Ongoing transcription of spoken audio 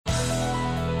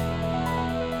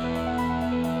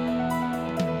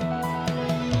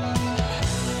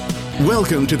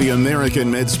Welcome to the American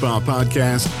Med Spa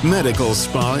Podcast, Medical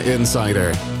Spa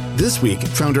Insider. This week,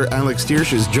 founder Alex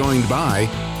Tiersch is joined by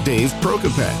Dave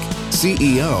Prokopec,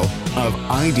 CEO of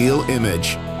Ideal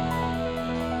Image.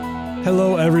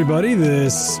 Hello, everybody.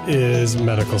 This is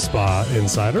Medical Spa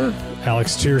Insider.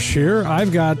 Alex Tiersch here.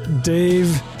 I've got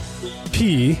Dave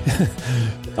P.,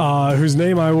 whose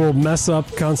name I will mess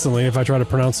up constantly if I try to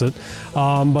pronounce it,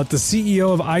 but the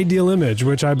CEO of Ideal Image,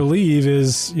 which I believe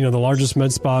is, the largest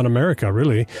med spa in America,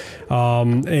 really.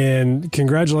 And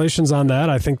congratulations on that.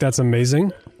 I think that's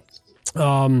amazing.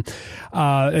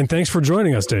 And thanks for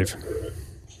joining us, Dave.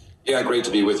 Yeah, great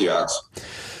to be with you, Alex.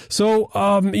 So,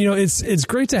 it's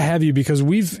great to have you because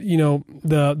we've,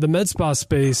 the med spa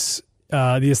space,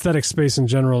 the aesthetic space in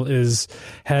general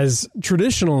has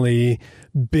traditionally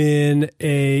been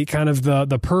a kind of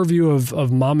the purview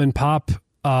of mom and pop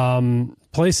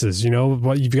places.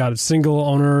 What you've got single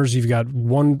owners, you've got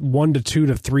one to 2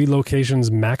 to 3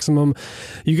 locations maximum.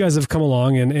 You guys have come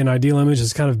along, and Ideal Image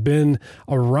has kind of been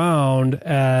around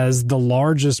as the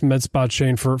largest med spa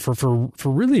chain for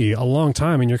really a long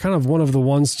time, and you're kind of one of the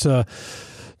ones to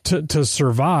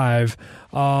survive.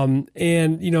 So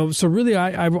really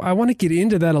I want to get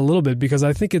into that a little bit because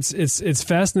I think it's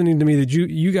fascinating to me that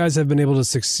you guys have been able to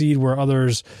succeed where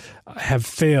others have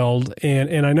failed.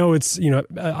 And I know it's,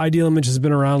 Ideal Image has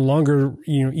been around longer,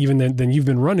 even than you've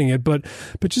been running it, but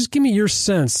just give me your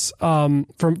sense,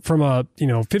 from a,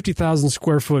 50,000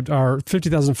 square foot or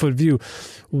 50,000 foot view.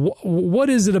 What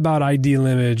is it about Ideal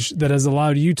Image that has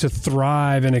allowed you to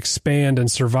thrive and expand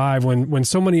and survive when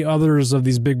so many others of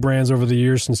these big brands over the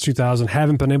years since 2000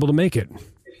 haven't been able to make it?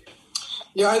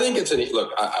 Yeah, I think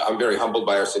I'm very humbled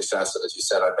by our success. As you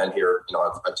said, I've been here,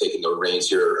 I've taken the reins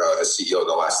here as CEO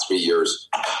the last 3 years.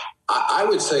 I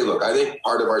would say, I think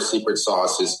part of our secret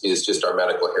sauce is just our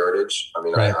medical heritage. I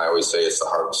mean, right. I always say it's the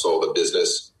heart and soul of the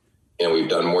business, and we've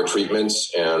done more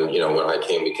treatments. And, when I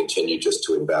came, we continued just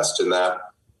to invest in that.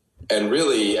 And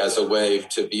really, as a way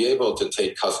to be able to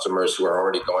take customers who are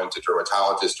already going to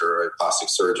dermatologists or plastic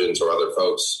surgeons or other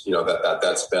folks,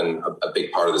 that's been a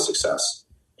big part of the success.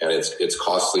 And it's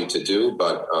costly to do,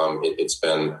 but it's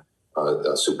been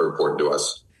super important to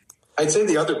us. I'd say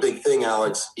the other big thing,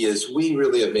 Alex, is we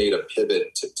really have made a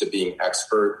pivot to being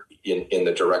expert in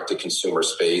the direct-to-consumer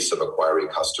space of acquiring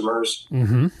customers.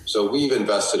 Mm-hmm. So we've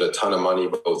invested a ton of money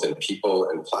both in people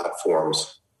and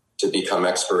platforms to become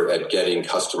expert at getting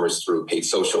customers through paid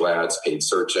social ads, paid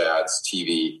search ads,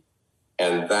 TV.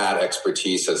 And that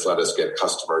expertise has let us get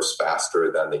customers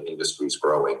faster than the industry's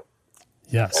growing.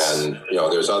 Yes. And,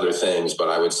 there's other things, but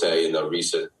I would say in the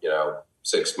recent,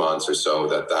 6 months or so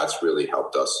that's really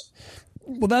helped us.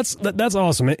 Well, that's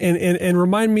awesome. And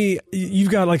remind me, you've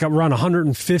got like around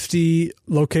 150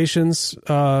 locations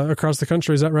across the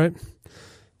country. Is that right?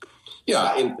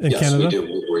 Yeah. Yes, Canada? We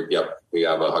do. We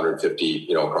have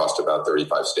 150, across about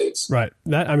 35 states. Right.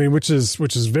 Which is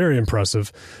very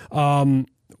impressive.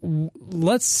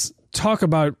 Let's talk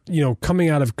about, coming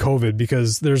out of COVID,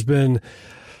 because there's been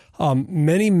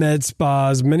many med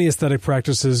spas, many aesthetic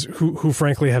practices who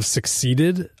frankly have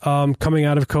succeeded coming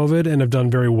out of COVID and have done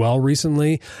very well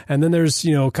recently. And then there's,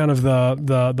 kind of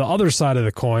the other side of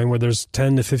the coin where there's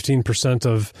 10 to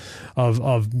 15%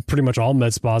 of pretty much all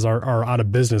med spas are out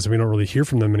of business. We don't really hear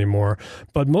from them anymore.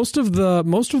 But most of the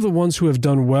ones who have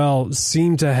done well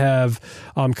seem to have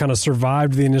kind of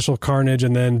survived the initial carnage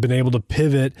and then been able to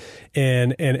pivot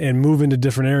and move into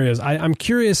different areas. I'm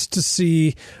curious to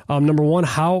see, number one,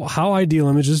 how Ideal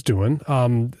Image is doing,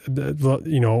 overall,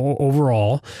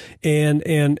 and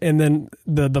then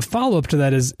the follow up to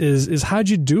that is how'd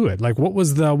you do it? Like, what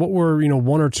were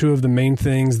one or two of the main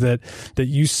things that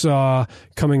you saw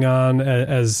coming on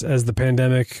as the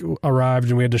pandemic arrived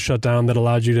and we had to shut down that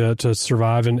allowed you to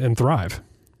survive and thrive?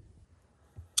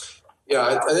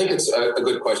 Yeah, I think it's a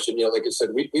good question. Like I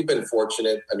said, we've been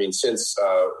fortunate. I mean, since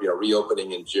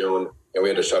reopening in June, we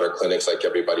had to shut our clinics like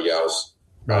everybody else.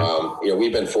 Right.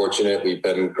 We've been fortunate. We've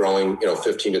been growing,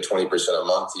 15 to 20% a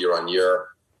month year on year.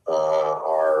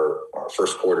 Our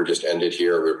first quarter just ended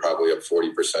here. We're probably up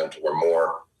 40% or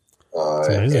more.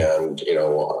 And,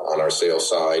 on our sales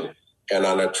side and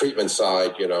on a treatment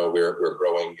side, we're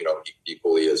growing,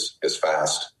 equally as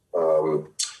fast.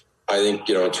 I think,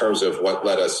 in terms of what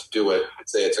let us do it, I'd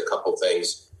say it's a couple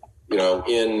things, I don't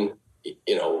know,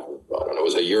 it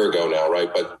was a year ago now,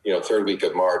 right? But, third week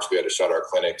of March, we had to shut our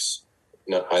clinics.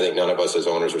 I think none of us as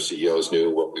owners or CEOs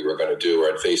knew what we were going to do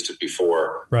or had faced it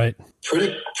before. Right.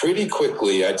 Pretty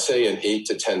quickly, I'd say in 8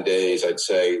 to 10 days, I'd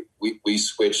say we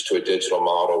switched to a digital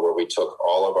model where we took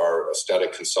all of our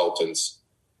aesthetic consultants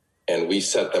and we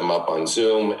set them up on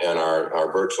Zoom and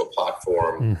our virtual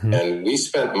platform. And we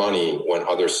spent money when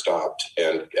others stopped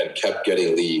and kept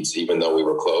getting leads, even though we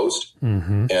were closed.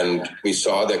 And we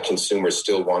saw that consumers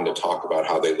still wanted to talk about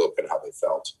how they looked and how they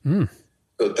felt.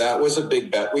 So that was a big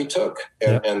bet we took,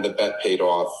 and the bet paid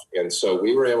off. And so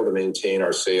we were able to maintain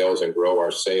our sales and grow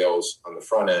our sales on the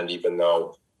front end, even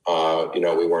though,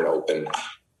 we weren't open.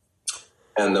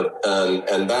 And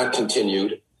that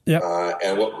continued.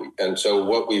 So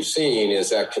what we've seen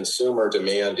is that consumer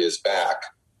demand is back,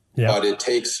 but it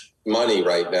takes money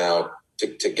right now to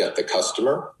get the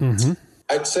customer.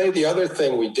 I'd say the other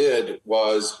thing we did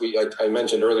was I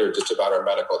mentioned earlier just about our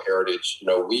medical heritage.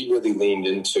 We really leaned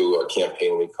into a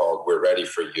campaign we called "We're Ready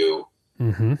for You,"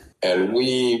 and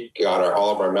we got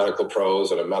all of our medical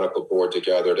pros and a medical board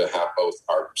together to have both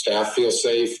our staff feel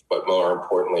safe, but more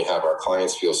importantly, have our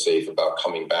clients feel safe about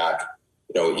coming back.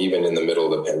 Even in the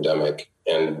middle of the pandemic,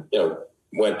 and,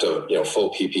 went to,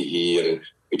 full PPE, and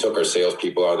we took our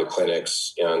salespeople out of the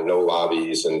clinics and no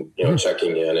lobbies and,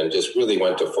 checking in, and just really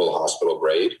went to full hospital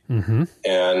grade.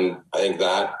 And I think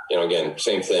that, again,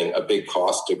 same thing, a big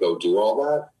cost to go do all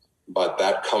that, but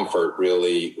that comfort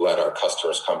really let our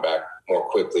customers come back more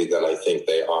quickly than I think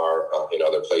they are in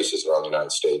other places around the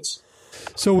United States.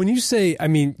 So when you say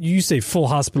full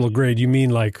hospital grade, you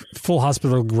mean like full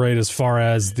hospital grade as far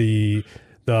as the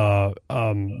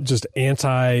just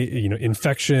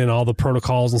infection, all the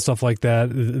protocols and stuff like that.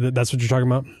 That's what you're talking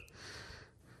about?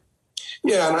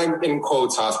 Yeah. And I'm in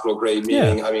quotes hospital grade,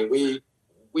 meaning, I mean,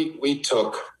 we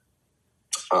took,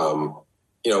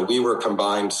 we were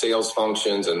combined sales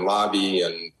functions and lobby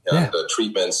and the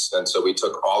treatments. And so we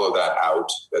took all of that out.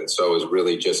 And so it was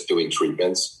really just doing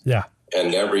treatments. Yeah.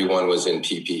 And everyone was in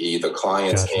PPE, the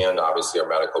clients and obviously our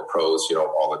medical pros,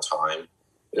 all the time.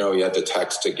 You had to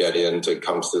text to get in, to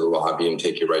come to the lobby and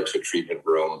take you right to a treatment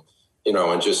room,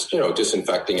 and just,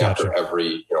 disinfecting after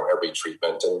every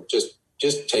treatment, and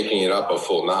just taking it up a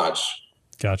full notch.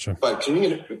 Gotcha. But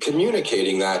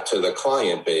communicating that to the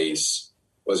client base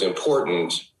was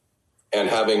important, and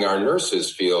having our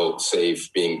nurses feel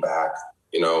safe being back,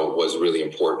 was really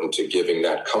important to giving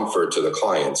that comfort to the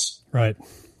clients. Right.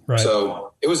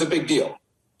 So it was a big deal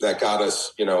that got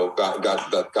us, got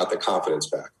the confidence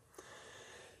back.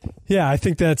 Yeah, I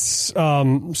think that's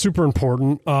super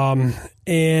important.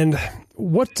 And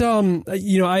what,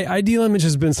 Ideal Image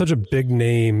has been such a big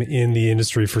name in the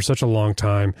industry for such a long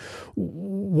time.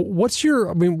 What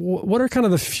are kind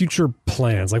of the future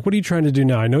plans? Like, what are you trying to do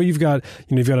now? I know you've got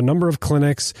a number of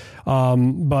clinics,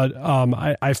 but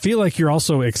I feel like you're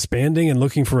also expanding and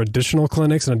looking for additional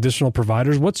clinics and additional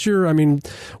providers. What's the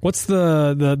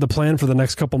plan for the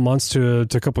next couple months to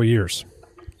a couple years?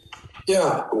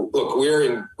 Yeah, look, we're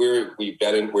in growth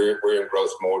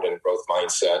mode and growth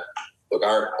mindset. Look,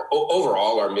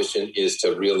 our mission is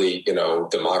to really,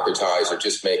 democratize or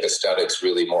just make aesthetics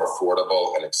really more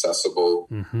affordable and accessible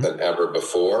than ever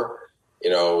before.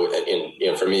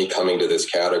 For me, coming to this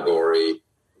category,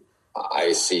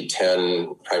 I see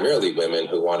 10 primarily women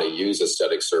who want to use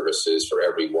aesthetic services for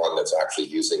every one that's actually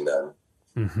using them.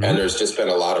 And there's just been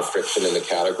a lot of friction in the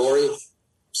category.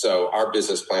 So our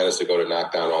business plan is to go to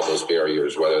knock down all those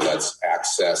barriers, whether that's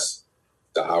access,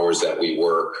 the hours that we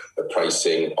work, the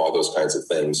pricing, all those kinds of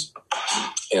things.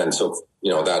 And so,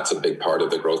 that's a big part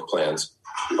of the growth plans.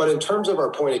 But in terms of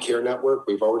our point of care network,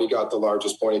 we've already got the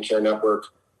largest point of care network.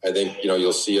 I think,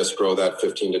 you'll see us grow that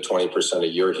 15 to 20% a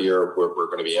year here. We're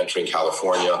going to be entering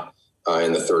California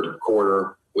in the third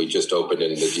quarter. We just opened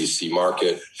in the DC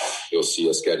market. You'll see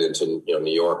us get into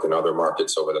New York and other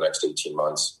markets over the next 18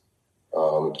 months.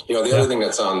 The other thing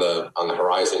that's on the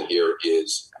horizon here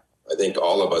is I think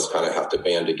all of us kind of have to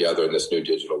band together in this new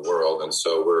digital world. And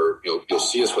so you'll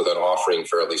see us with an offering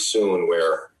fairly soon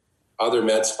where other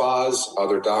med spas,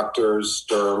 other doctors,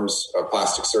 derms,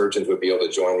 plastic surgeons would be able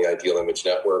to join the Ideal Image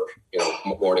Network.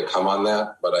 More to come on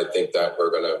that. But I think that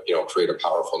we're going to, create a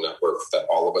powerful network that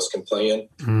all of us can play in,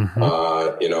 in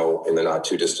the not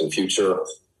too distant future.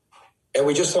 And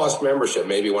we just lost membership.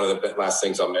 Maybe one of the last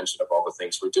things I'll mention of all the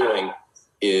things we're doing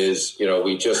is,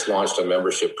 we just launched a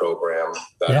membership program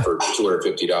that for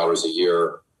 $250 a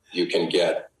year, you can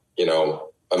get,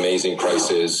 amazing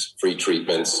prices, free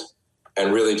treatments,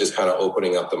 and really just kind of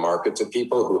opening up the market to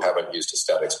people who haven't used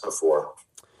aesthetics before.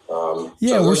 So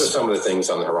those are some of the things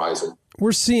on the horizon.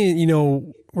 We're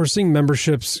seeing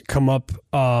memberships come up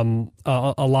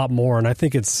a lot more, and I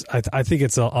think it's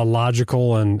a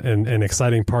logical and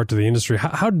exciting part to the industry.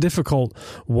 How difficult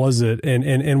was it,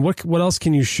 and what else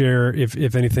can you share,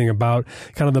 if anything, about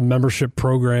kind of the membership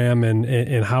program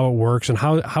and how it works, and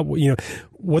how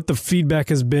what the feedback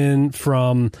has been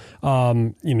from,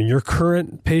 your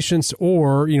current patients,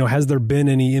 or, has there been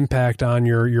any impact on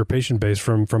your patient base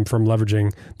from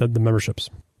leveraging the memberships?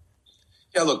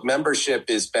 Yeah, look, membership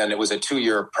it was a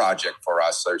 2-year project for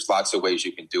us. There's lots of ways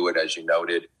you can do it, as you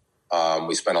noted.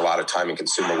 We spent a lot of time in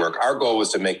consumer work. Our goal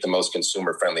was to make the most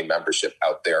consumer-friendly membership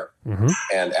out there. Mm-hmm.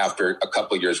 And after a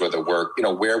couple of years worth of work,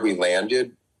 where we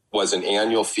landed was an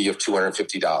annual fee of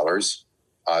 $250,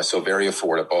 so very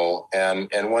affordable.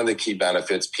 And one of the key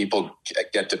benefits, people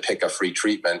get to pick a free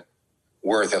treatment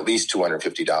worth at least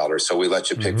 $250. So we let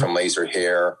you pick from laser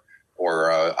hair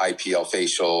or IPL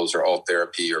facials or alt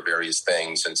therapy or various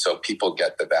things. And so people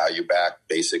get the value back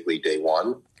basically day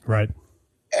one. Right.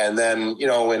 And then,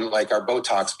 in like our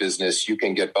Botox business, you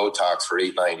can get Botox for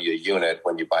 $8.90 a unit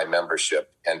when you buy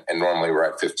membership. And normally we're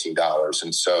at $15.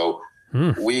 And so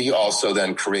we also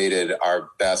then created our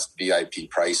best VIP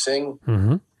pricing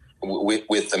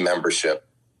with the membership.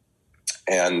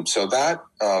 And so that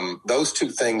those two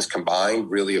things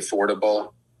combined, really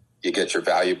affordable. You get your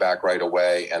value back right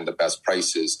away and the best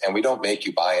prices. And we don't make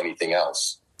you buy anything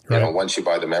else. Right. Once you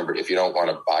buy the member, if you don't want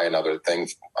to buy another thing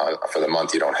for the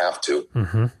month, you don't have to.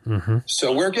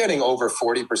 So we're getting over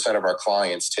 40% of our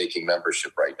clients taking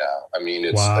membership right now. I mean,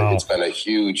 it's been a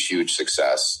huge, huge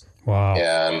success. Wow.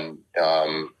 And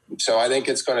so I think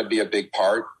it's going to be a big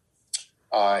part.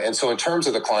 And so in terms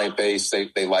of the client base,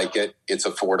 they like it. It's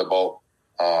affordable.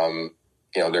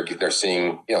 They're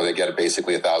seeing, they get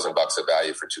basically $1,000 of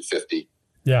value for $250.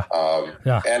 Yeah.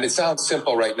 And it sounds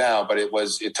simple right now, but it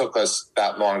took us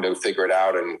that long to figure it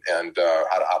out and how to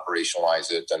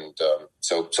operationalize it. And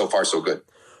so far, so good.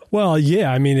 Well,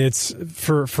 yeah. I mean, it's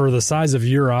for the size of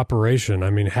your operation. I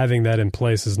mean, having that in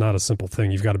place is not a simple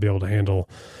thing. You've got to be able to handle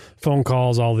phone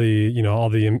calls, all the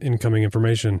incoming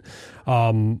information.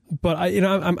 But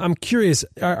I'm curious,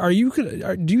 do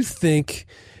you think,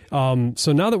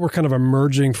 so now that we're kind of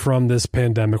emerging from this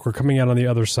pandemic, we're coming out on the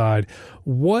other side,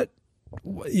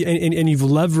 and you've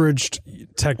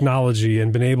leveraged technology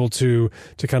and been able to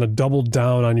kind of double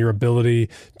down on your ability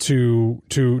to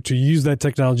use that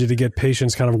technology to get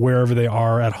patients kind of wherever they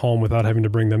are at home without having to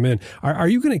bring them in. Are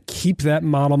you going to keep that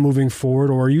model moving forward,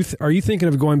 or are you thinking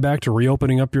of going back to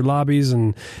reopening up your lobbies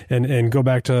and go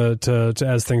back to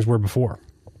as things were before?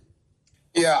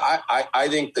 Yeah, I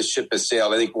think the ship has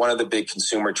sailed. I think one of the big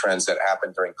consumer trends that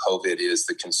happened during COVID is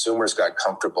the consumers got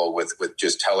comfortable with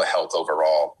just telehealth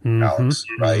overall, Alex,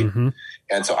 right?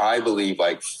 And so I believe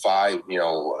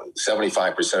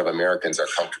 75% of Americans are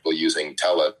comfortable using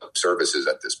tele services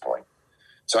at this point.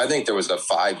 So I think there was a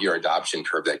 5-year adoption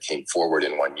curve that came forward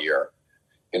in 1 year.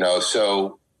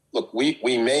 So look, we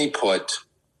may put,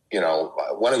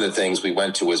 one of the things we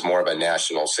went to was more of a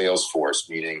national sales force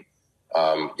meeting.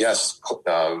 Yes,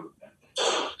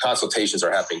 consultations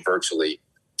are happening virtually,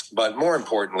 but more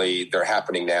importantly, they're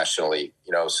happening nationally.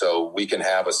 So we can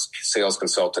have a sales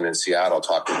consultant in Seattle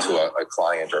talking to a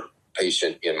client or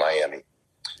patient in Miami.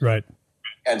 Right.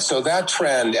 And so that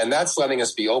trend, and that's letting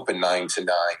us be open 9 to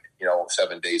 9,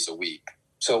 7 days a week.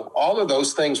 So all of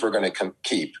those things we're going to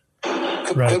keep.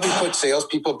 Could we put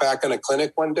salespeople back in a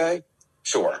clinic one day?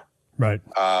 Sure. Right.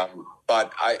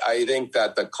 But I think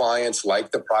that the clients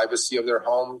like the privacy of their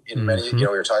home. In many,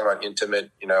 you're talking about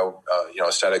intimate,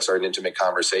 aesthetics are an intimate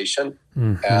conversation,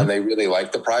 and they really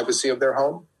like the privacy of their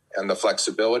home and the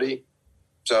flexibility.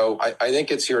 So I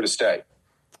think it's here to stay.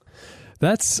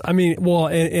 And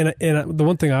the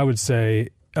one thing I would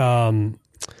say, from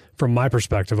my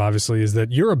perspective, obviously, is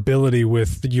that your ability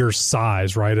with your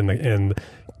size, right, and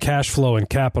cash flow and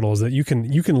capital, is that you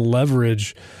can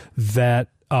leverage that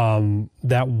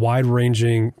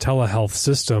wide-ranging telehealth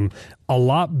system a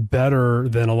lot better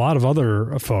than a lot of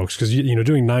other folks, because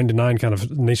doing 9 to 9 kind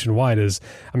of nationwide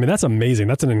that's amazing.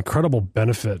 That's an incredible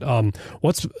benefit. I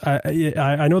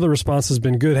know the response has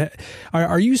been good.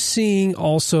 Are you seeing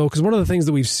also, because one of the things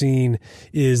that we've seen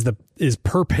is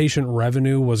per patient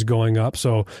revenue was going up,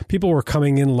 so people were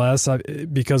coming in less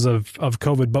because of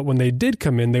COVID, but when they did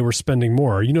come in, they were spending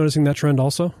more. Are you noticing that trend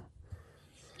also?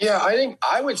 Yeah, I think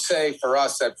I would say for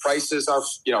us that prices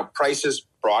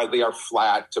broadly are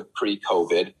flat to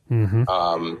pre-COVID.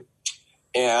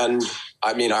 And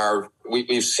I mean,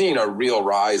 we've seen a real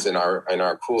rise in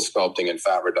our cool sculpting and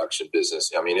fat reduction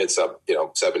business. I mean, it's up,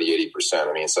 70, 80%.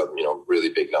 I mean, it's up, really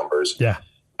big numbers. Yeah.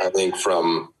 I think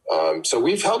so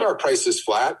we've held our prices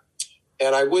flat.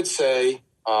 And I would say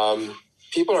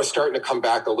people are starting to come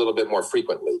back a little bit more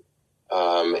frequently.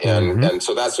 And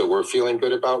so that's what we're feeling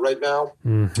good about right now.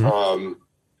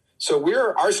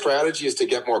 So our strategy is to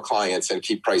get more clients and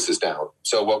keep prices down.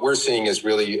 So what we're seeing is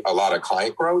really a lot of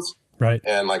client growth. Right.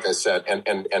 And like I said,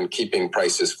 and keeping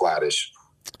prices flattish.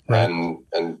 Right.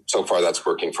 And so far that's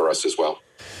working for us as well.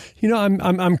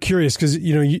 I'm curious because,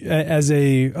 as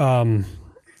the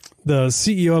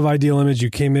CEO of Ideal Image, you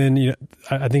came in,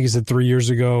 I think you said 3 years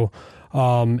ago,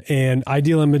 and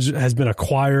Ideal Image has been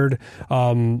acquired.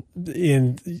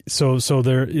 This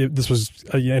was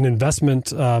an investment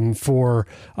for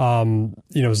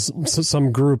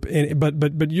some group.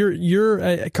 But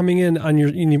you're coming in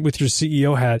on with your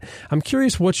CEO hat. I'm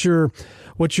curious what your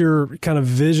kind of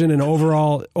vision and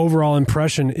overall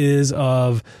impression is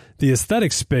of the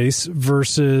aesthetic space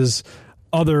versus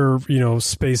other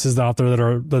spaces out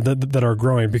there that are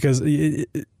growing, because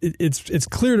it's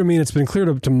clear to me, and it's been clear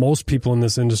to most people in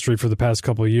this industry for the past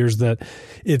couple of years, that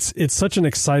it's such an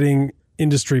exciting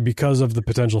industry because of the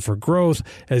potential for growth.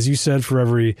 As you said, for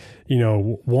every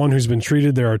one who's been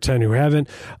treated, there are 10 who haven't.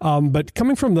 But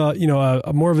coming from the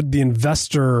more of the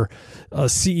investor,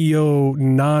 CEO,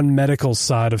 non-medical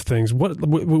side of things,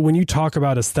 when you talk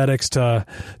about aesthetics to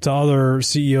other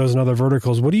CEOs and other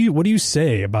verticals, what do you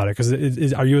say about it?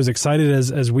 Because are you as excited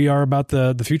as we are about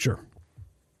the future?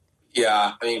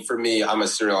 Yeah, I mean, for me, I'm a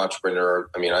serial entrepreneur.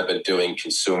 I mean, I've been doing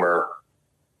consumer.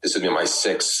 This would be my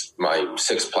sixth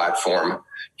platform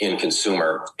in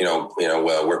consumer,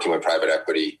 working with private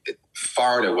equity.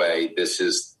 Far and away, this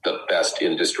is the best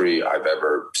industry I've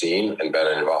ever seen and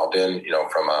been involved in,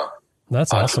 from a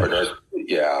That's entrepreneur. Awesome.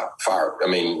 Yeah, far. I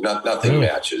mean, nothing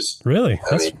matches. Really?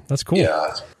 That's cool.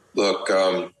 Yeah. Look,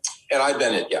 and I've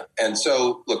been in, yeah. And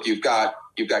so, look, you've got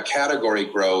category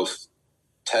growth,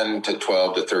 10 to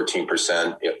 12 to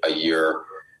 13% a year.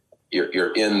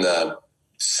 You're in the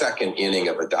second inning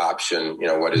of adoption.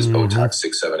 What is Botox?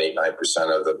 6, 7, 8, 9%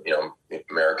 of the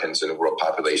Americans in the world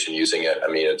population using it. I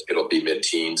mean, it'll be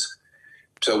mid-teens.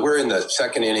 So we're in the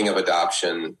second inning of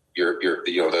adoption.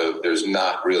 There's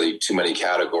not really too many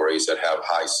categories that have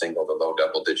high single to low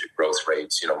double-digit growth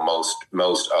rates.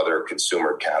 Most other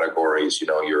consumer categories,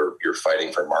 you're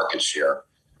fighting for market share,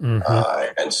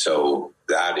 and so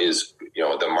that is,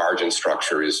 the margin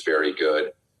structure is very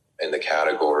good in the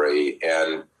category.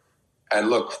 And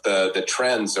look, the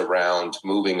trends around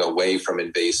moving away from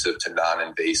invasive to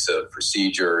non-invasive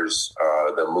procedures,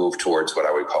 the move towards what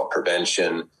I would call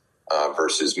prevention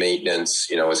versus maintenance,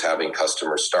 is having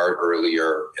customers start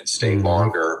earlier and stay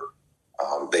longer.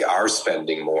 They are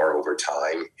spending more over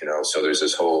time, so there's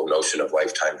this whole notion of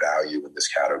lifetime value in this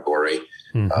category,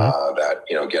 that,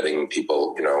 getting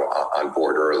people, on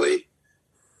board early.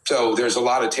 So there's a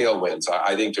lot of tailwinds.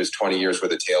 I think there's 20 years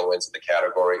worth of tailwinds in the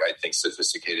category. I think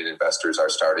sophisticated investors are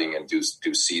starting and do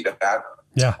see that.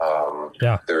 Yeah.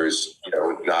 There's,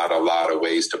 not a lot of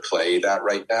ways to play that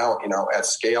right now, at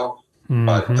scale,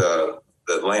 but the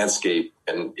landscape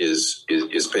is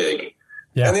big.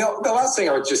 Yeah. And the last thing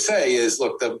I would just say is,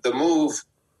 look, the move,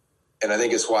 and I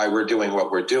think it's why we're doing what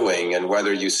we're doing, and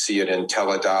whether you see it in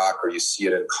Teladoc or you see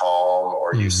it in Calm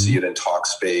or you see it in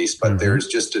Talkspace, but there's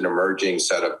just an emerging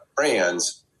set of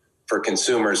brands for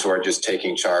consumers who are just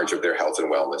taking charge of their health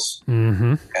and wellness.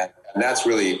 And that's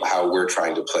really how we're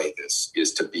trying to play this,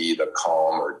 is to be the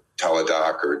Calm or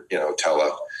Teladoc or,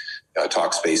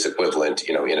 Talkspace equivalent,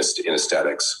 in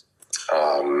aesthetics,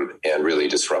 and really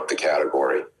disrupt the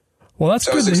category. Well, that's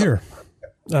so good to hear.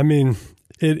 I mean,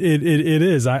 It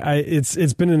is.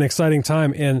 It's been an exciting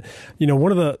time, and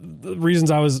one of the reasons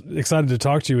I was excited to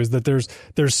talk to you is that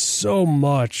there's so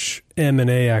much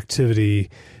M&A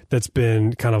activity that's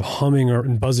been kind of humming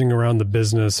and buzzing around the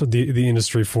business, the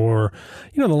industry for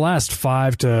the last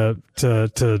 5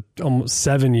 to almost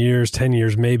 7 years, 10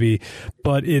 years maybe.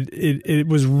 But it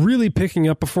was really picking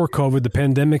up before COVID. The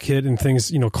pandemic hit and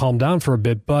things calmed down for a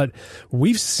bit. But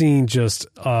we've seen just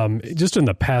in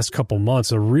the past couple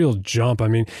months a real jump. I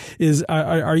mean,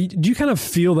 do you kind of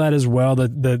feel that as well,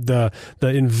 that the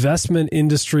investment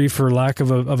industry, for lack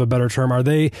of a better term, are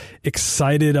they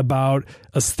excited about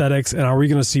aesthetics, and are we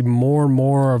going to see more and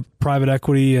more of private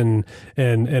equity and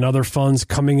other funds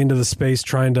coming into the space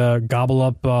trying to gobble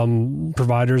up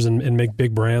providers and make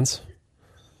big brands?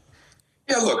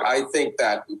 Yeah, look, I think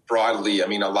that broadly, I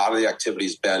mean, a lot of the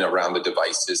activity's been around the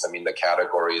devices. I mean, the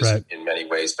category has in many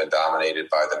ways been dominated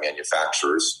by the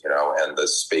manufacturers, and the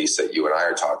space that you and I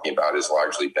are talking about has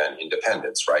largely been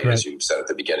independents, right? As you said at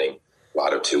the beginning, a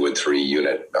lot of 2 and 3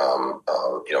 unit,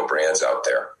 brands out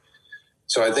there.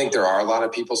 So I think there are a lot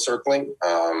of people circling,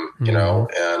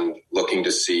 and looking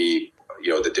to see,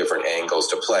 the different angles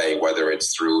to play, whether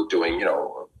it's through doing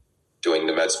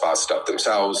the med spa stuff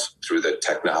themselves, through the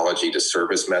technology to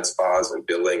service med spas and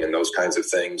billing and those kinds of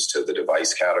things, to the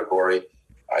device category.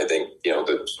 I think,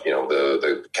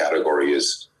 the category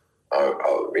is,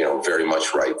 very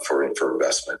much ripe for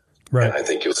investment. Right. And I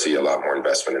think you'll see a lot more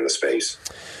investment in the space.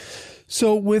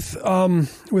 So with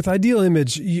Ideal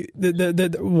Image,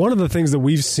 one of the things that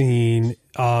we've seen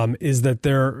is that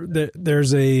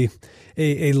there's a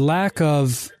lack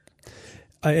of,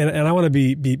 and I want to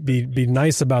be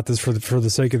nice about this for the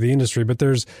sake of the industry, but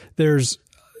there's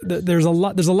a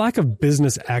lack of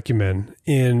business acumen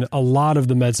in a lot of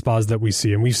the med spas that we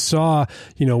see. And we saw,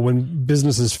 when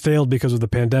businesses failed because of the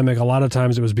pandemic, a lot of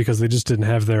times it was because they just didn't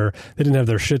have their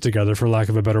shit together, for lack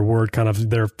of a better word. Kind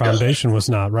of their foundation was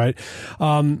not right.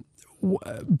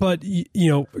 But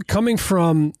coming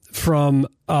from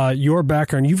your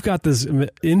background, you've got this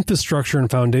infrastructure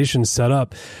and foundation set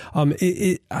up.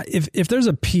 If there's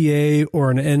a PA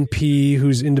or an NP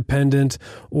who's independent,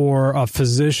 or a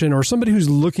physician or somebody who's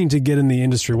looking to get in the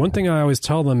industry, one thing I always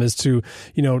tell them is to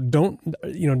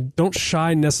don't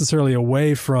shy necessarily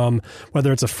away from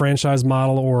whether it's a franchise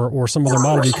model or some other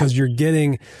model, because you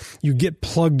get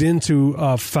plugged into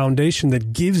a foundation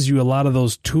that gives you a lot of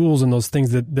those tools and those things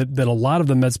that a lot of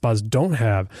the med spas don't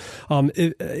have.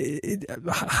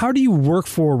 How do you work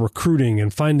for recruiting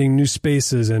and finding new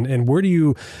spaces, and where do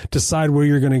you decide where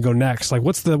you're going to go next? Like,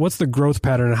 what's the growth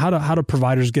pattern, and how do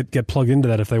providers get plugged into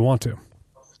that if they want to?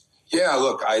 Yeah,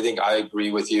 look, I think I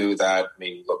agree with you that,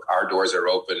 our doors are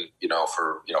open,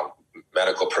 for,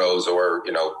 medical pros or,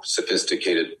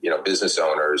 sophisticated, business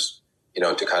owners,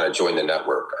 to kind of join the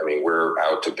network. We're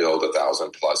out to build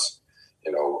 1,000 plus,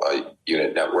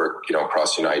 unit network,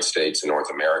 across the United States and North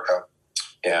America.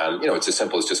 And, it's as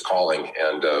simple as just calling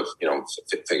and,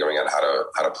 figuring out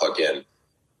how to plug in.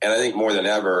 And I think more than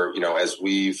ever, as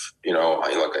we've,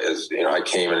 I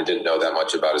came and didn't know that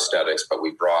much about aesthetics, but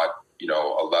we brought,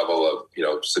 a level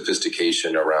of,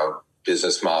 sophistication around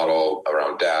business model,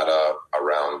 around data,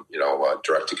 around,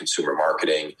 direct to consumer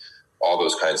marketing, all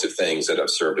those kinds of things that have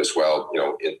served us well,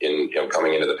 in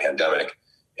coming into the pandemic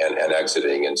and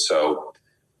exiting. And so,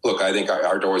 look, I think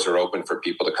our doors are open for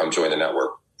people to come join the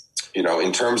network.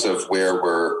 In terms of where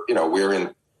we're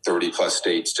in 30 plus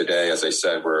states today. As I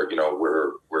said, we're going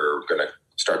to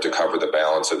start to cover the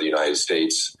balance of the United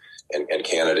States and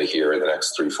Canada here in the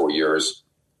next 3-4 years.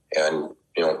 And,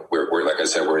 we're like I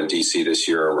said, we're in DC this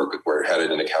year. We're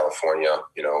headed into California,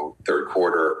 third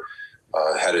quarter,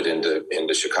 headed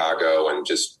into Chicago, and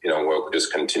we'll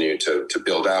just continue to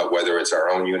build out, whether it's our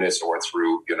own units or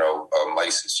through,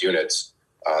 licensed units.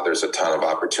 There's a ton of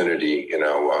opportunity,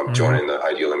 joining the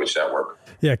Ideal Image Network.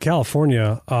 Yeah,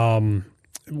 California.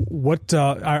 What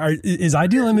is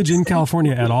Ideal Image in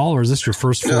California at all, or is this your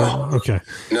first? No. Okay.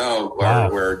 No,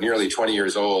 we're nearly 20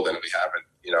 years old, and we haven't,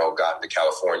 gotten to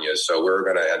California. So we're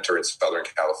going to enter in Southern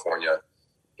California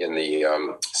in the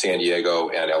San Diego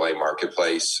and LA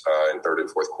marketplace in third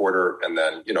and fourth quarter, and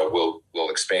then we'll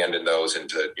expand in those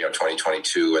into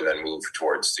 2022, and then move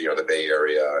towards the Bay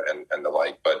Area and the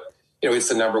like. But it's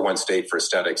the number one state for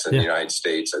aesthetics in the United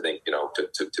States. I think,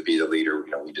 to be the leader,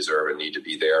 we deserve and need to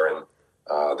be there. And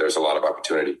there's a lot of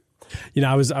opportunity.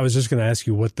 I was just going to ask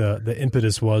you what the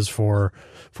impetus was for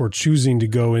choosing to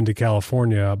go into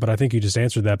California, but I think you just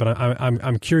answered that. But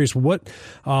I'm curious, why,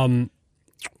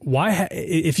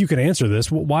 if you could answer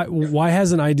this, why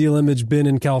hasn't Ideal Image been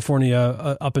in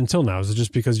California up until now? Is it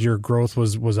just because your growth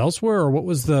was elsewhere, or what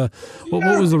was the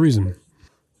reason?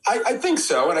 I think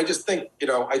so. And I just think,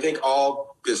 I think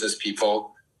all business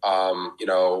people,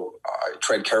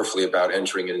 tread carefully about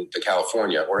entering into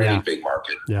California or any big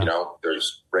market.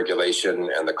 There's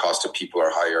regulation, and the cost of people are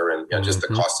higher, and just the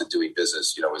cost of doing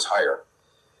business, is higher.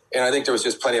 And I think there was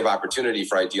just plenty of opportunity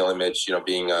for Ideal Image,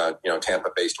 being a,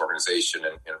 Tampa-based organization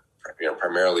and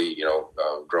primarily,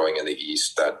 growing in the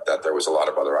East, that there was a lot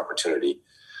of other opportunity.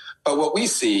 But what we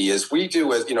see is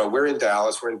we're in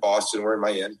Dallas, we're in Boston, we're in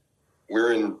Miami.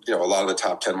 We're in, a lot of the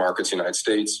top 10 markets in the United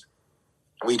States.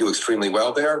 We do extremely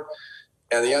well there.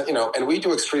 And, and we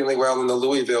do extremely well in the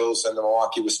Louisvilles and the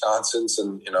Milwaukee, Wisconsins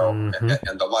and,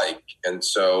 and the like. And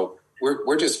so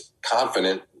we're just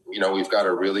confident, we've got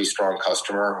a really strong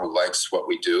customer who likes what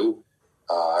we do,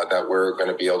 that we're going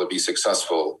to be able to be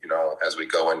successful, as we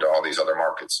go into all these other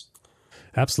markets.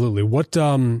 Absolutely. What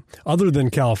other than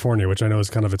California, which I know is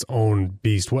kind of its own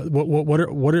beast,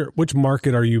 which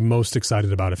market are you most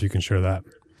excited about, if you can share that?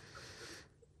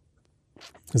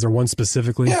 Is there one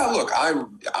specifically? Yeah, look,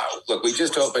 we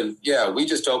just opened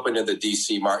in the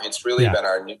DC market. It's really been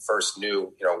our first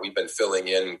new, we've been filling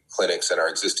in clinics in our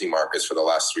existing markets for the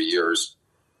last 3 years.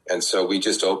 And so we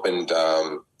just opened,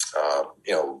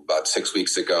 about 6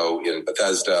 weeks ago in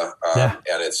Bethesda, and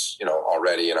it's,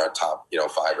 already in our top,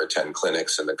 5 or 10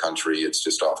 clinics in the country. It's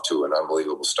just off to an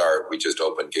unbelievable start. We just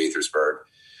opened Gaithersburg.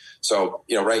 So,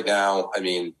 right now,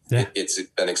 it's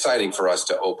been exciting for us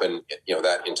to open,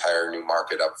 that entire new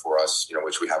market up for us,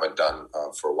 which we haven't done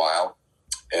for a while.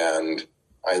 And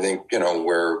I think,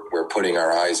 we're putting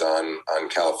our eyes on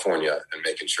California and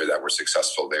making sure that we're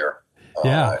successful there.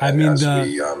 Yeah. We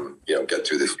get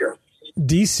through this year.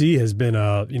 DC has been,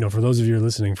 for those of you who are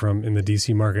listening from in the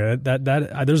DC market, that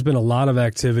there's been a lot of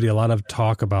activity, a lot of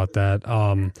talk about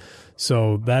that.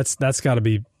 So that's got to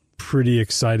be pretty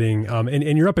exciting.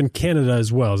 And you're up in Canada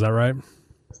as well. Is that right?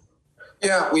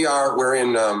 Yeah, we are. We're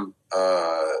in, not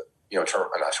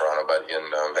Toronto, but in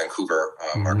Vancouver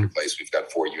marketplace. We've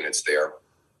got 4 units there.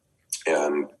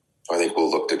 And I think we'll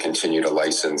look to continue to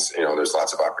license. There's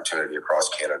lots of opportunity across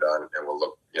Canada, and we'll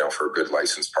look, for good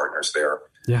licensed partners there.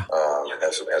 Yeah.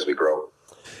 As we grow.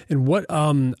 And what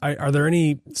are there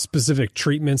any specific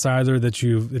treatments either that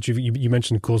you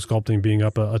mentioned Cool Sculpting being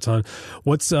up a ton?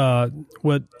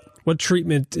 What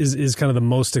treatment is kind of the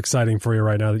most exciting for you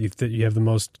right now that you have the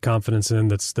most confidence in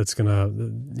that's going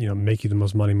to make you the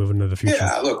most money moving into the future?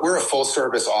 Yeah, look, we're a full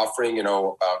service offering.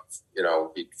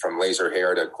 From laser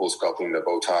hair to Cool Sculpting to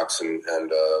Botox and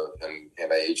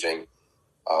anti-aging.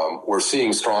 We're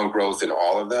seeing strong growth in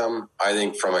all of them. I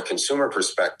think from a consumer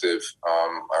perspective,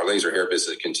 our laser hair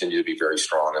business continue to be very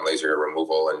strong, and laser hair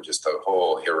removal and just the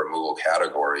whole hair removal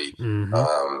category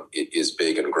it is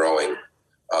big and growing.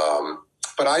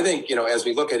 But I think, as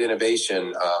we look at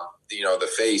innovation,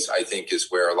 the face, I think, is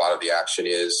where a lot of the action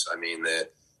is. I mean,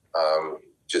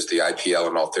 just the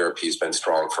IPL therapy has been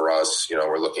strong for us.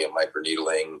 We're looking at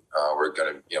microneedling.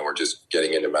 We're just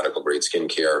getting into medical grade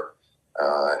skincare.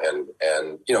 And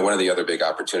one of the other big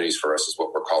opportunities for us is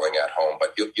what we're calling at home,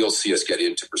 but you'll see us get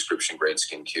into prescription grade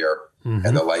skincare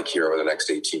and the like here over the next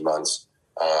 18 months,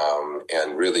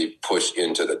 and really push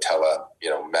into the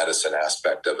medicine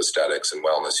aspect of aesthetics and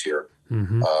wellness here.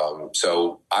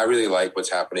 So I really like what's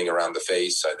happening around the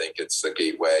face. I think it's the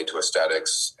gateway to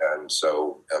aesthetics. And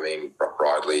so,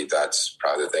 broadly, that's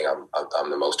probably the thing I'm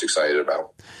the most excited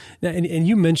about. Now, and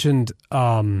you mentioned,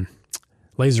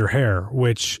 laser hair,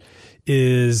 which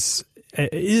is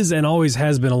and always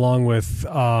has been, along with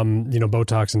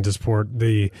Botox and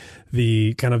Dysport,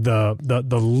 the kind of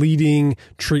the leading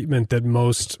treatment that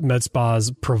most med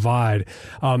spas provide.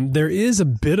 There is a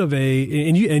bit of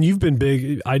and you've been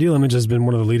big. Ideal Image has been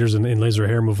one of the leaders in laser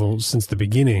hair removal since the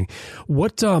beginning.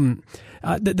 What there's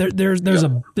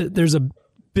a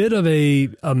bit of I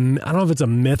don't know if it's a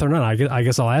myth or not. I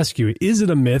guess I'll ask you, is it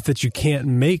a myth that you can't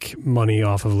make money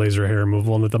off of laser hair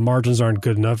removal and that the margins aren't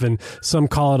good enough? And some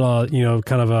call it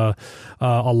kind of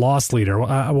a loss leader.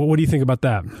 What do you think about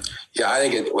that? Yeah, I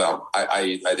think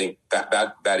I think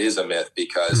that is a myth,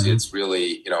 because it's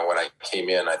really, when I came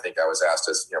in, I think I was asked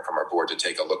from our board to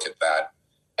take a look at that.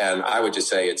 And I would just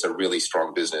say it's a really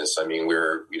strong business. I mean,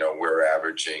 we're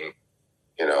averaging,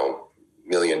 $1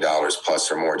 million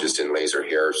plus or more just in laser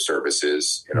hair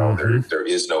services. There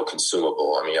is no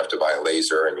consumable. I mean, you have to buy a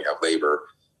laser and you have labor,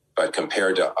 but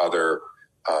compared to other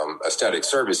aesthetic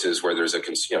services where there's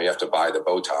you have to buy the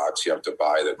Botox, you have to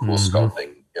buy the Cool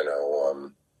Sculpting,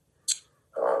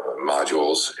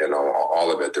 modules,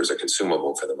 all of it, there's a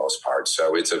consumable for the most part.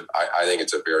 So I think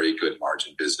it's a very good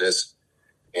margin business,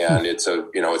 and it's a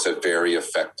very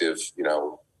effective,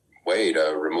 way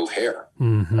to remove hair,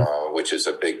 which is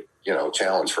a big,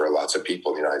 challenge for lots of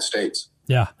people in the United States.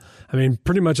 Yeah. I mean,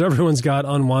 pretty much everyone's got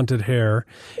unwanted hair.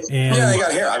 And yeah, they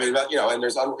got hair. I mean, and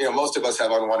there's, most of us have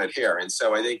unwanted hair. And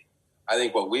so I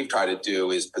think what we've tried to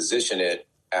do is position it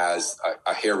as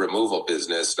a hair removal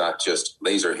business, not just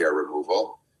laser hair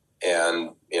removal,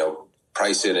 and,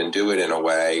 price it and do it in a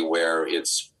way where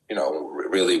it's,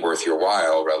 really worth your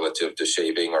while relative to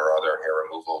shaving or other hair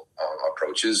removal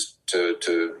approaches to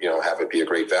have it be a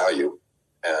great value.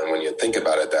 And when you think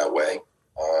about it that way,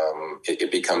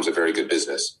 it becomes a very good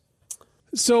business.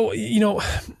 So,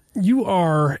 you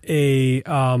are a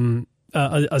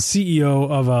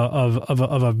CEO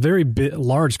of a very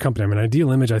large company. I mean, Ideal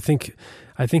Image, I think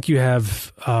you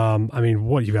have,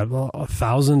 you've got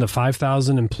 1,000 to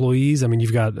 5,000 employees. I mean,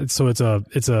 you've got, so it's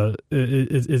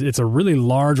a really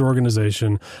large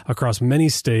organization across many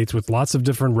states with lots of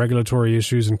different regulatory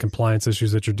issues and compliance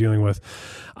issues that you're dealing with.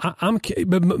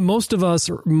 But most of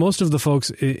the folks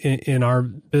in our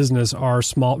business are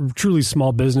truly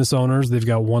small business owners. They've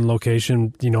got one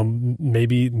location,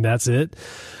 maybe that's it.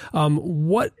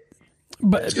 What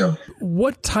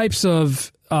types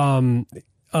of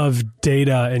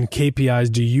data and KPIs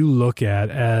do you look at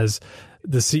as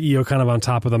the CEO kind of on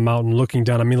top of the mountain looking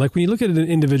down? I mean, like when you look at an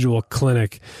individual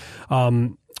clinic,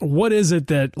 what is it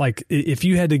that, like, if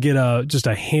you had to get just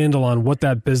a handle on what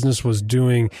that business was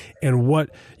doing and what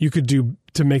you could do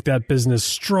to make that business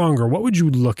stronger, what would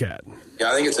you look at? Yeah,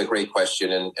 I think it's a great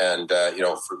question. And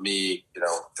for me,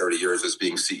 30 years as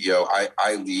being CEO,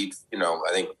 I lead, I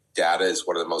think data is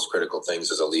one of the most critical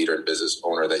things as a leader and business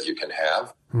owner that you can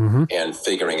have. Mm-hmm. And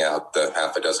figuring out the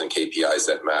half a dozen KPIs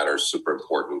that matter is super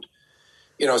important.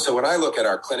 So when I look at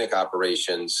our clinic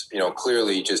operations,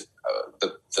 clearly just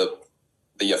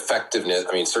the effectiveness,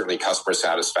 certainly customer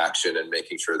satisfaction and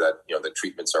making sure that, the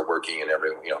treatments are working and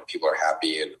people are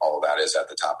happy and all of that is at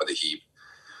the top of the heap.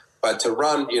 But to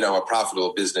run, a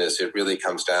profitable business, it really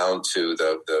comes down to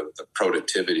the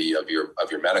productivity of your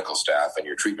medical staff and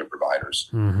your treatment providers.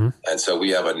 Mm-hmm. And so we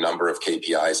have a number of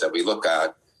KPIs that we look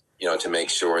at, to make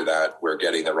sure that we're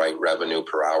getting the right revenue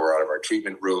per hour out of our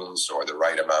treatment rooms or the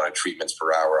right amount of treatments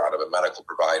per hour out of a medical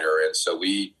provider. And so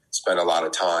we spend a lot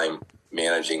of time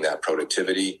managing that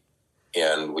productivity,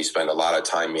 and we spend a lot of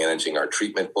time managing our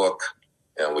treatment book.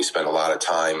 And we spend a lot of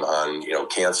time on,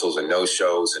 cancels and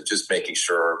no-shows and just making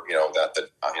sure, that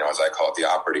as I call it, the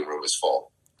operating room is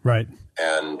full. Right.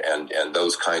 And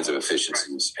those kinds of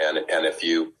efficiencies. And if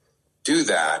you do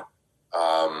that,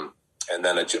 and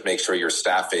then make sure your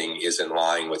staffing is in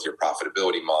line with your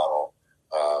profitability model,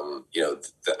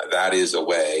 that is a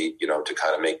way, to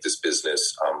kind of make this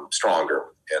business stronger.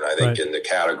 And I think in the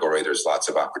category, there's lots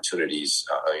of opportunities,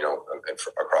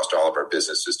 across all of our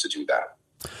businesses to do that.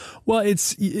 Well,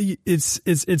 it's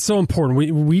so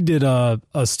important. We did a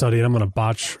study, and I'm going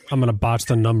to botch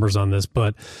the numbers on this,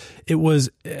 but it was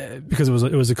because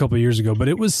it was a couple of years ago, but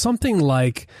it was something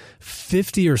like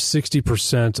 50 or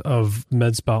 60% of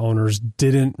med spa owners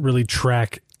didn't really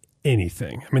track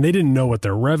anything. They didn't know what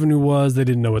their revenue was. They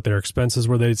didn't know what their expenses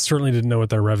were. They certainly didn't know what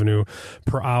their revenue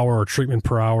per hour or treatment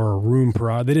per hour or room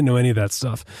per hour. They didn't know any of that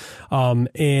stuff.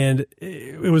 And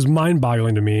it was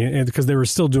mind-boggling to me because they were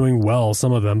still doing well,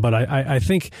 some of them. But I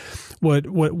think what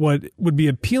would be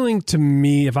appealing to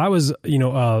me if I was,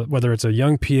 whether it's a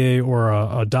young PA or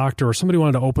a doctor or somebody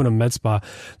wanted to open a med spa,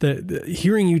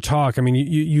 hearing you talk,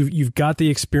 you've got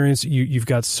the experience, you've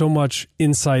got so much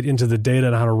insight into the data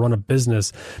and how to run a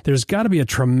business. There's got to be a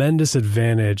tremendous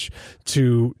advantage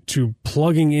to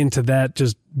plugging into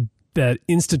that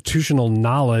institutional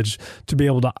knowledge to be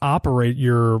able to operate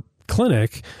your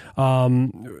clinic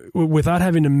without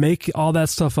having to make all that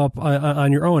stuff up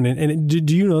on your own. And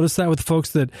do you notice that with folks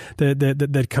that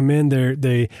come in? Are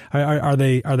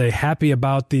they happy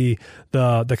about the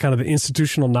kind of the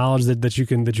institutional knowledge that you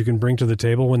can bring to the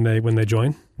table when they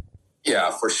join?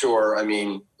 Yeah, for sure.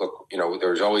 Look,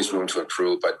 there's always room to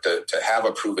improve, but to have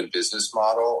a proven business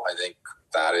model, I think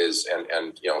that is,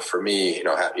 and for me,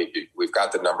 we've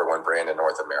got the number one brand in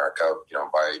North America,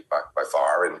 by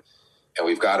far, and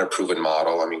we've got a proven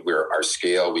model. We're our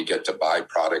scale, we get to buy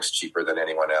products cheaper than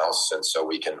anyone else, and so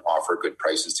we can offer good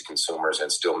prices to consumers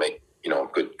and still make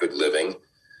good living.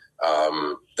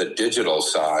 The digital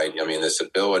side, this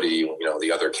ability,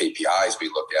 the other KPIs we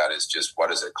look at is just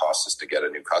what does it cost us to get a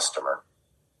new customer?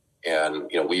 And,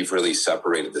 we've really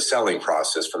separated the selling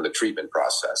process from the treatment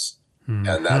process. Mm-hmm.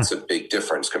 And that's a big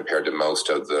difference compared to most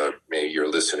of maybe your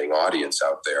listening audience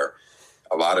out there.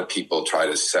 A lot of people try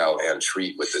to sell and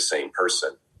treat with the same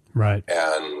person. Right.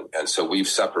 And so we've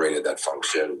separated that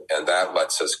function, and that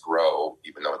lets us grow,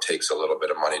 even though it takes a little bit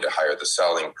of money to hire the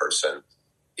selling person.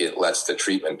 It lets the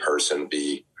treatment person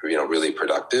be, really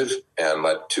productive and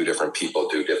let two different people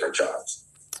do different jobs.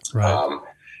 Right.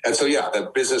 And so,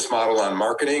 the business model on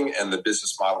marketing and the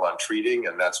business model on treating.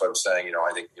 And that's what I'm saying.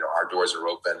 I think, our doors are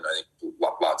open. I think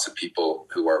lots of people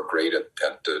who are great at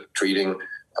treating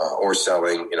or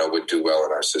selling, would do well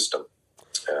in our system.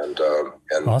 And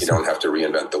awesome. You don't have to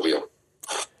reinvent the wheel.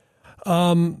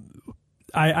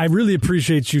 I really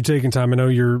appreciate you taking time. I know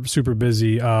you're super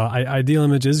busy. Ideal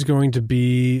Image is going to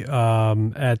be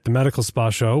at the Medical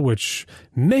Spa Show, which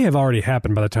may have already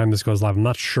happened by the time this goes live. I'm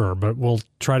not sure, but we'll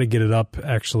try to get it up.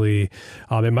 Actually,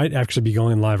 it might actually be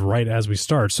going live right as we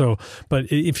start. So,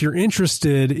 but if you're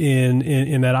interested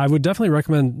in that, I would definitely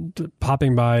recommend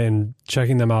popping by and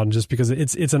checking them out. And just because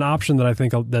it's an option that I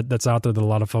think that's out there that a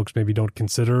lot of folks maybe don't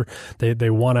consider. They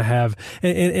want to have,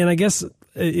 and I guess.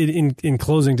 In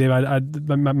closing, Dave,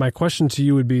 my question to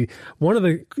you would be, one of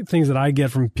the things that I get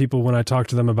from people when I talk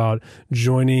to them about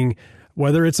joining,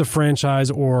 whether it's a franchise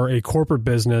or a corporate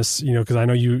business, because I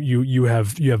know you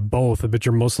have both, but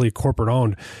you're mostly corporate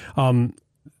owned,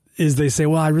 is they say,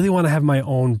 well, I really want to have my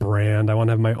own brand. I want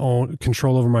to have my own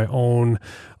control over my own,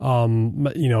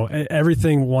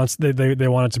 everything they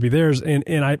want it to be theirs.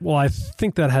 And I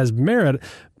think that has merit.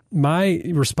 my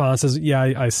response is, yeah,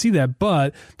 I see that,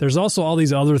 but there's also all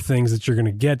these other things that you're going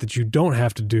to get that you don't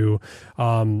have to do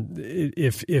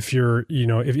if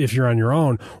you're on your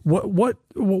own.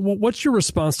 What's your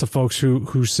response to folks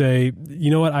who say,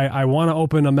 you know what, I want to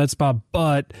open a med spa,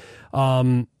 but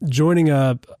joining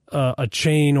a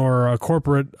chain or a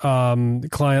corporate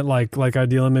client like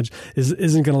Ideal Image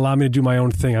isn't going to allow me to do my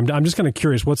own thing. I'm just kind of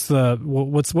curious. What's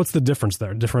the difference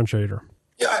there? Differentiator.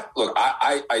 Yeah, look,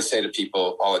 I say to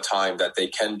people all the time that they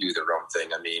can do their own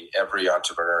thing. I mean, every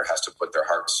entrepreneur has to put their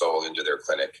heart and soul into their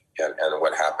clinic and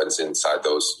what happens inside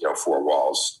those, four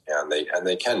walls. And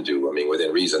they can do,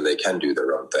 within reason, they can do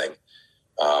their own thing.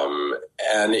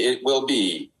 And it will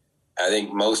be, I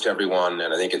think most everyone,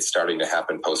 and I think it's starting to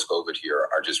happen post-COVID here,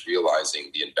 are just realizing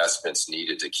the investments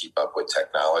needed to keep up with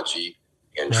technology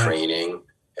and training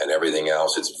and everything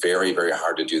else. It's very, very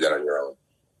hard to do that on your own.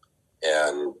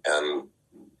 And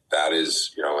that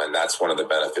is, and that's one of the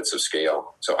benefits of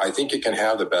scale. So I think you can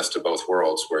have the best of both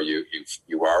worlds, where you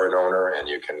are an owner and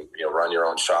you can run your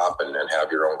own shop and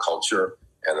have your own culture,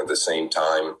 and at the same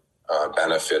time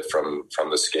benefit from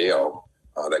the scale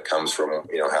that comes from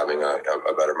having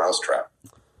a better mousetrap.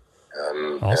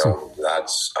 Awesome.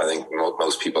 That's, I think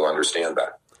most people understand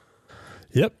that.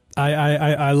 Yep.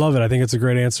 I love it. I think it's a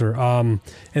great answer.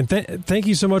 And thank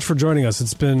you so much for joining us.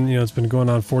 It's been, it's been going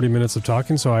on 40 minutes of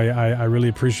talking. So I really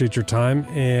appreciate your time,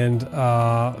 and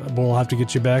we'll have to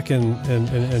get you back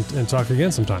and talk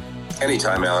again sometime.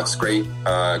 Anytime, Alex. Great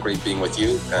being with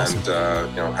you. Awesome.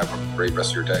 And, have a great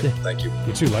rest of your day. Yeah. Thank you.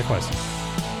 You too. Likewise.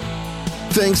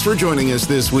 Thanks for joining us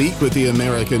this week with the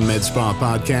American Med Spa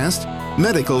Podcast,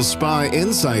 Medical Spa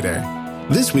Insider.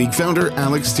 This week, founder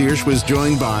Alex Tiersch was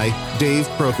joined by Dave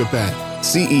Prokopec,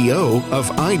 CEO of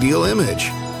Ideal Image.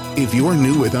 If you're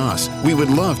new with us, we would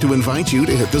love to invite you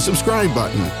to hit the subscribe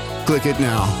button. Click it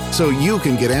now so you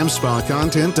can get AmSpa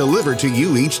content delivered to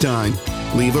you each time.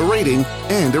 Leave a rating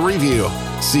and a review.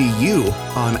 See you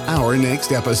on our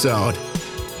next episode.